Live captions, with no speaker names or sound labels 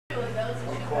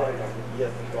recording them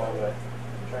years ago with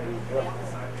Chinese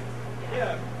restaurants.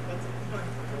 Yeah.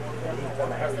 And he's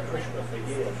done a Harry Krishna for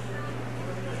years.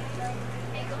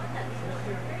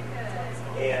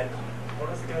 And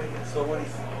so when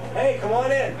he's, hey, come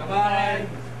on in. Come on in.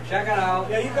 Check it out.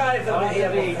 Yeah, you guys have been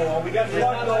here before. We got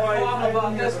slug noise.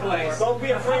 About this place. Don't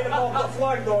be afraid about the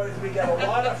slug noise. We got a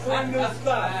lot of free new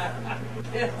stuff.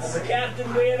 The Captain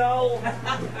Weirdo.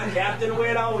 Captain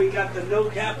Weirdo. We got the new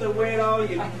Captain Weirdo.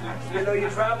 You know you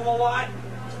travel a lot.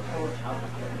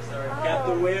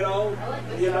 Captain Weirdo.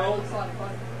 You know,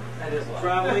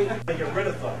 traveling. Get rid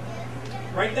of them.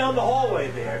 Right down the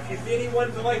hallway there. If you see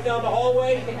anyone right down the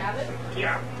hallway. You can have it?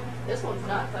 Yeah. This one's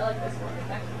nuts. I like this one.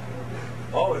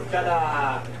 Oh, it's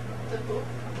got Is it cool?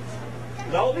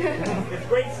 no, it's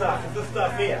great stuff. It's this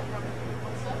stuff here.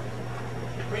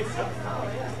 Great stuff.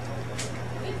 Oh, yeah.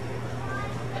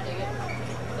 I dig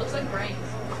it. Looks like brains.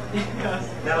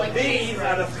 Now Like these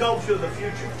are the sculpture of the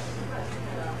future.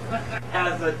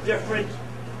 Has a different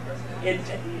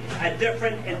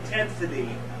intensity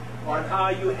on how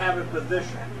you have it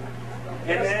positioned.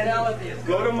 And then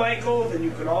go to Michael's and you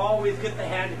can always get the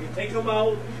hat. If you take them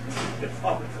out, it's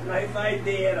a nice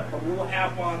idea to put a little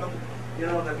half on them, you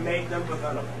know, that make them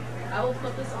presentable. I will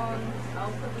put this on.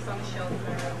 I'll put this on the shelf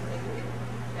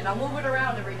and I'll move it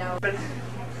around every now and then.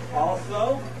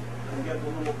 Also, you get a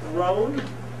little throne.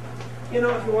 You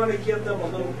know, if you want to give them a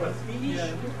little prestige.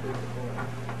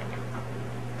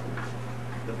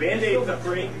 The Band-Aids are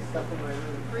free.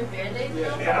 Free Band-Aids?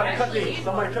 Yeah. Somebody cut me.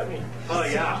 Somebody cut me. Oh,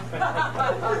 yeah.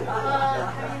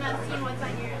 Have you not seen what's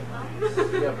on your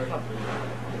thumb?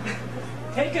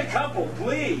 Take a couple,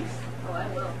 please. Oh, I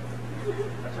will.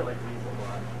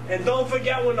 And don't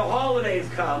forget when the holidays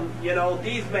come, you know,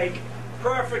 these make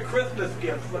perfect Christmas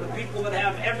gifts for the people that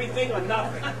have everything or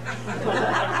nothing.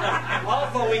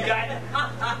 Also, we got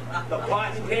the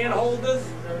pot and pan holders.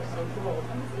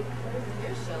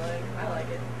 You're silly. I like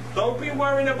it. Don't be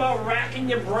worrying about racking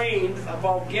your brains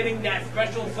about getting that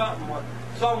special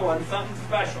something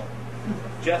special.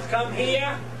 Just come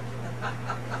here.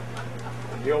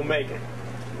 You'll make it.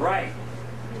 Right.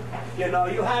 You know,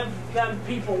 you have them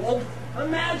people,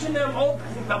 imagine them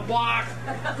opening the box,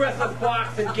 Christmas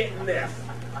box, and getting this.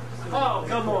 Oh,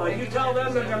 come on. You tell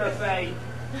them they're going to say,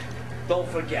 don't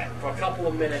forget, for a couple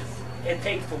of minutes. It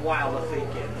takes a while to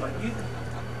sink in. But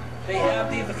they have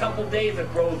these a couple days it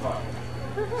grows on.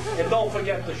 And don't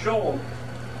forget to show them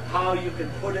how you can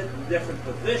put it in different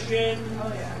positions.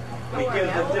 Oh, yeah.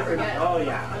 Because of different, oh I'm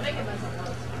yeah. making myself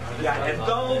notes. Yeah, and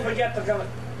don't forget to come,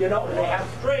 you know, they have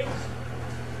strings.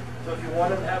 So if you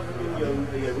want to have them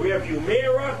in your rear view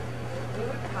mirror.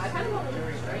 I kind of want to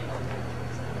look straight.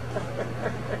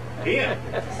 Here.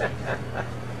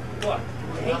 Look,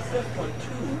 take this one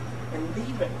too and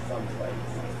leave it someplace.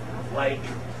 Like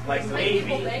maybe,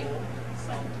 People think.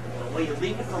 well, you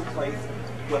leave it someplace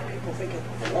where people think it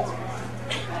belongs.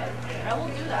 I will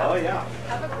do that. Oh yeah.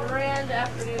 Have a grand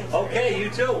afternoon. Okay, you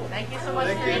too. Thank you so much.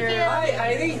 Thank you. Hi,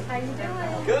 Heidi. How you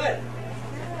doing? Good.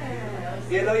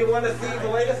 You know, you want to see the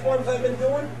latest ones I've been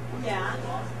doing? Yeah.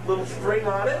 Little string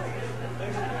on it.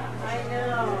 I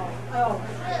know. Oh,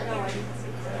 no, I didn't